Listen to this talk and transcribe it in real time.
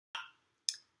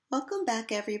Welcome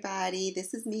back, everybody.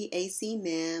 This is me, AC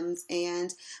Mims,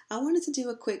 and I wanted to do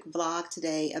a quick vlog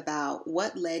today about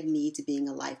what led me to being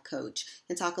a life coach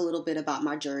and talk a little bit about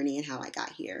my journey and how I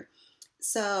got here.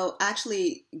 So, I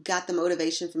actually got the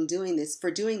motivation from doing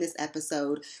this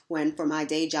episode when, for my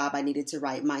day job, I needed to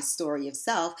write my story of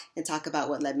self and talk about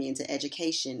what led me into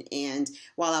education. And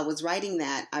while I was writing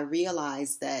that, I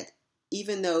realized that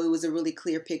even though it was a really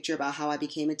clear picture about how I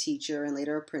became a teacher and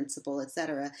later a principal,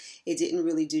 etc., it didn't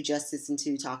really do justice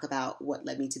into talk about what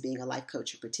led me to being a life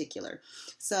coach in particular.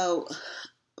 So,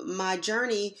 my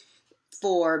journey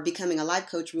for becoming a life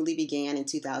coach really began in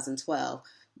 2012.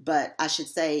 But I should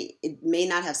say it may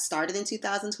not have started in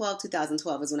 2012.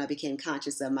 2012 is when I became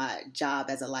conscious of my job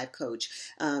as a life coach.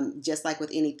 Just like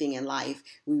with anything in life,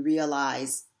 we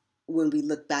realize when we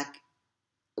look back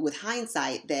with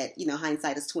hindsight that,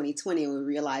 hindsight is 2020, and we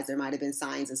realize there might have been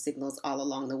signs and signals all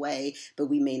along the way, but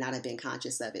we may not have been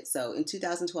conscious of it. So in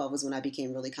 2012 was when I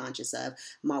became really conscious of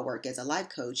my work as a life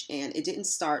coach. And it didn't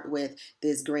start with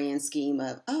this grand scheme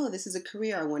of, oh, this is a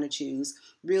career I want to choose.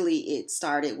 Really, it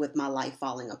started with my life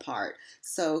falling apart.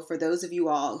 So for those of you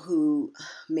all who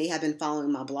may have been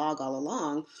following my blog all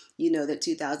along, you know that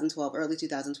early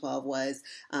 2012 was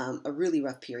a really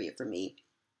rough period for me.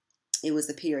 It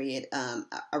was a period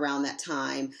around that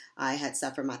time I had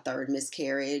suffered my third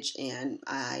miscarriage, and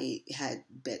I had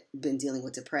been dealing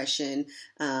with depression.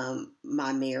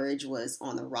 My marriage was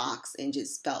on the rocks and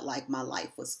just felt like my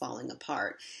life was falling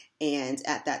apart. And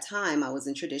at that time, I was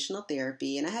in traditional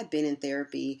therapy, and I had been in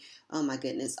therapy, oh my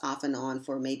goodness, off and on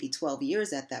for maybe 12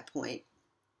 years at that point.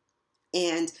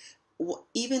 And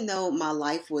even though my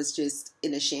life was just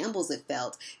in a shambles, it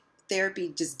felt,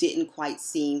 therapy just didn't quite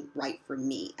seem right for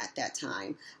me at that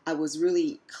time. I was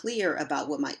really clear about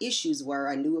what my issues were.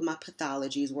 I knew what my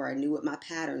pathologies were. I knew what my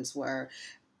patterns were.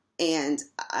 And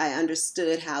I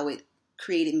understood how it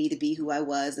created me to be who I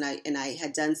was. And I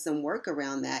had done some work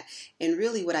around that. And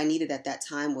really what I needed at that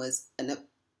time was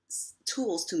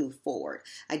tools to move forward.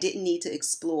 I didn't need to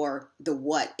explore the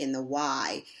what and the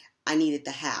why. I needed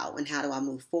the how, and how do I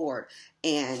move forward.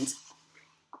 And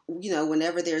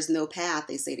whenever there's no path,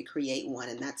 they say to create one,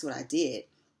 and that's what I did.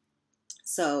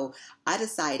 So I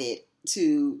decided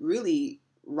to really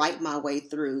write my way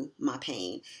through my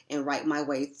pain and write my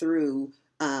way through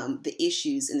the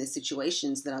issues and the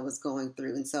situations that I was going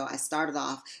through. And so I started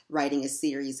off writing a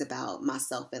series about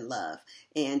myself and love.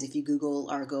 And if you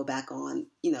Google or go back on,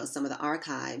 some of the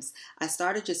archives, I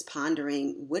started just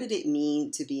pondering, what did it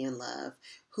mean to be in love?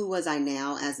 Who was I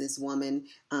now as this woman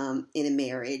in a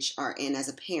marriage and as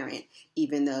a parent,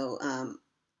 even though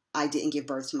I didn't give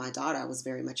birth to my daughter, I was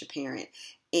very much a parent.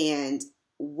 And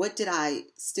what did I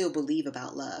still believe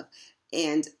about love?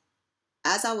 And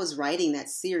as I was writing that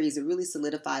series, it really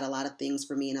solidified a lot of things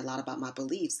for me and a lot about my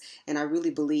beliefs. And I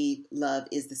really believe love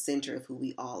is the center of who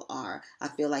we all are. I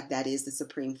feel like that is the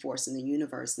supreme force in the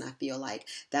universe. And I feel like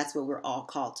that's what we're all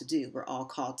called to do. We're all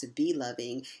called to be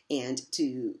loving and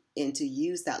to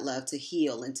use that love to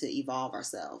heal and to evolve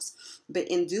ourselves. But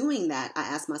in doing that, I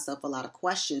asked myself a lot of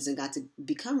questions and got to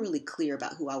become really clear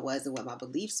about who I was and what my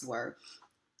beliefs were.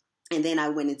 And then I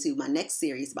went into my next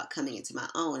series about coming into my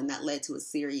own, and that led to a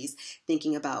series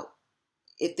thinking about,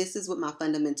 if this is what my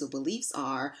fundamental beliefs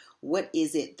are, what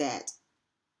is it that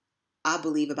I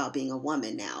believe about being a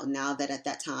woman now? Now that at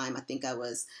that time, I think I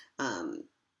was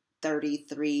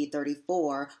 33,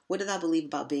 34, what did I believe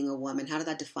about being a woman? How did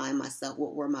I define myself?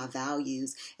 What were my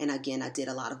values? And again, I did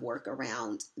a lot of work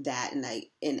around that.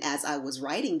 And as I was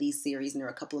writing these series, and there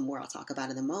are a couple of more I'll talk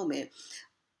about in a moment,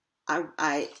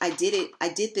 I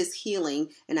did this healing,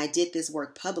 and I did this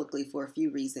work publicly for a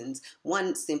few reasons.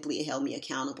 One, simply it held me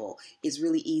accountable. It's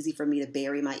really easy for me to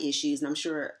bury my issues, and I'm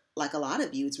sure, like a lot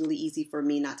of you, it's really easy for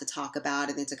me not to talk about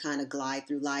it and to kind of glide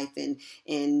through life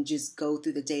and just go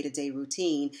through the day-to-day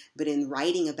routine. But in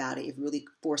writing about it, it really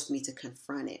forced me to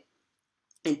confront it.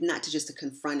 And not to just to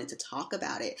confront it, to talk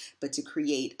about it, but to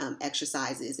create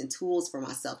exercises and tools for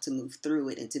myself to move through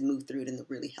it, and to move through it in a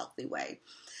really healthy way.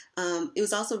 It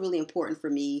was also really important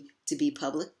for me to be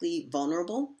publicly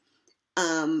vulnerable.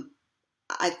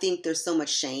 I think there's so much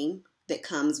shame that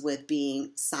comes with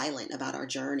being silent about our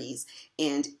journeys.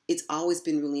 And it's always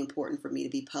been really important for me to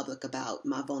be public about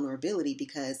my vulnerability,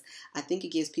 because I think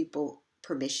it gives people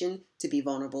permission to be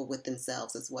vulnerable with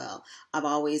themselves as well. I've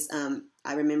always,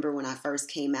 I remember when I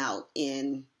first came out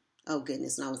when I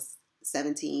was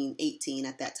 17, 18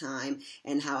 at that time,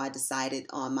 and how I decided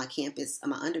on my campus,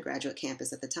 on my undergraduate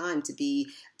campus at the time,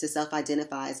 to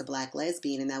self-identify as a Black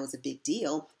lesbian. And that was a big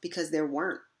deal because there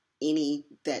weren't any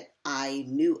that I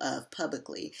knew of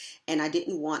publicly. And I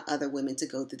didn't want other women to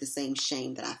go through the same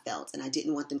shame that I felt. And I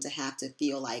didn't want them to have to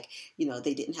feel like,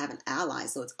 they didn't have an ally.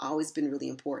 So it's always been really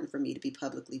important for me to be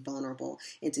publicly vulnerable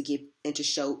and to give and to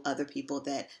show other people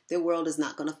that their world is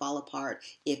not going to fall apart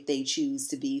if they choose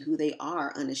to be who they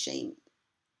are unashamed.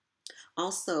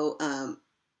 Also,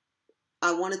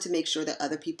 I wanted to make sure that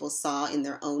other people saw in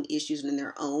their own issues and in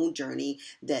their own journey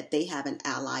that they have an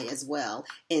ally as well.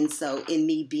 And so in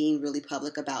me being really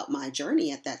public about my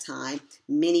journey at that time,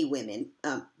 many women,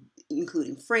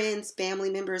 including friends,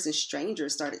 family members, and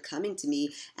strangers, started coming to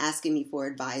me, asking me for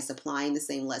advice, applying the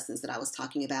same lessons that I was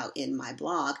talking about in my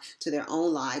blog to their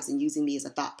own lives and using me as a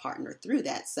thought partner through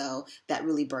that. So that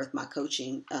really birthed my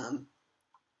coaching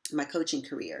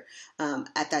career.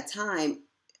 At that time,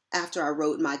 after I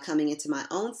wrote my Coming Into My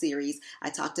Own series, I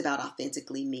talked about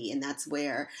authentically me. And that's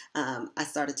where I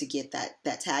started to get that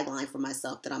tagline for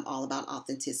myself that I'm all about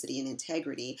authenticity and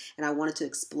integrity. And I wanted to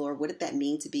explore, what did that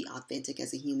mean to be authentic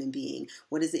as a human being?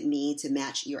 What does it mean to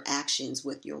match your actions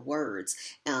with your words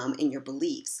and your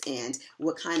beliefs? And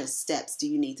what kind of steps do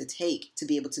you need to take to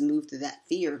be able to move through that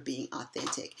fear of being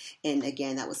authentic? And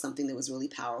again, that was something that was really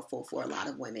powerful for a lot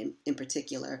of women in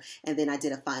particular. And then I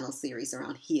did a final series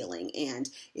around healing, and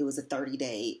it was a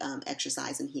 30-day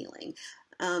exercise in healing.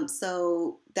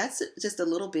 So that's just a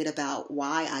little bit about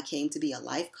why I came to be a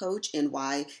life coach and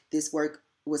why this work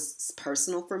was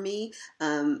personal for me.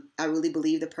 I really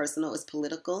believe the personal is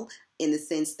political, in the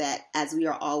sense that as we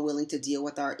are all willing to deal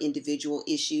with our individual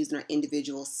issues and our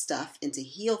individual stuff and to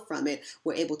heal from it,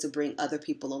 we're able to bring other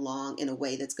people along in a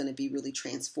way that's going to be really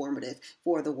transformative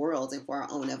for the world and for our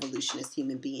own evolution as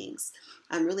human beings.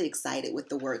 I'm really excited with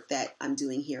the work that I'm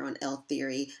doing here on Elle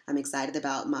Theory. I'm excited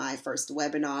about my first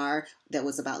webinar that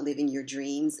was about living your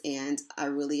dreams, and I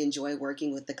really enjoy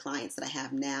working with the clients that I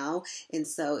have now. And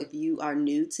so if you are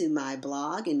new to my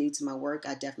blog and new to my work,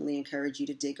 I definitely encourage you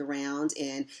to dig around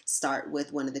and start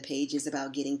with one of the pages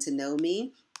about getting to know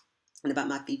me and about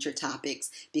my featured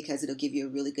topics, because it'll give you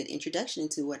a really good introduction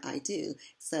into what I do.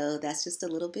 So that's just a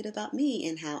little bit about me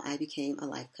and how I became a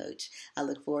life coach. I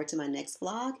look forward to my next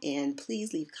vlog, and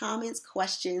please leave comments,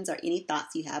 questions, or any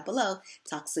thoughts you have below.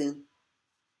 Talk soon.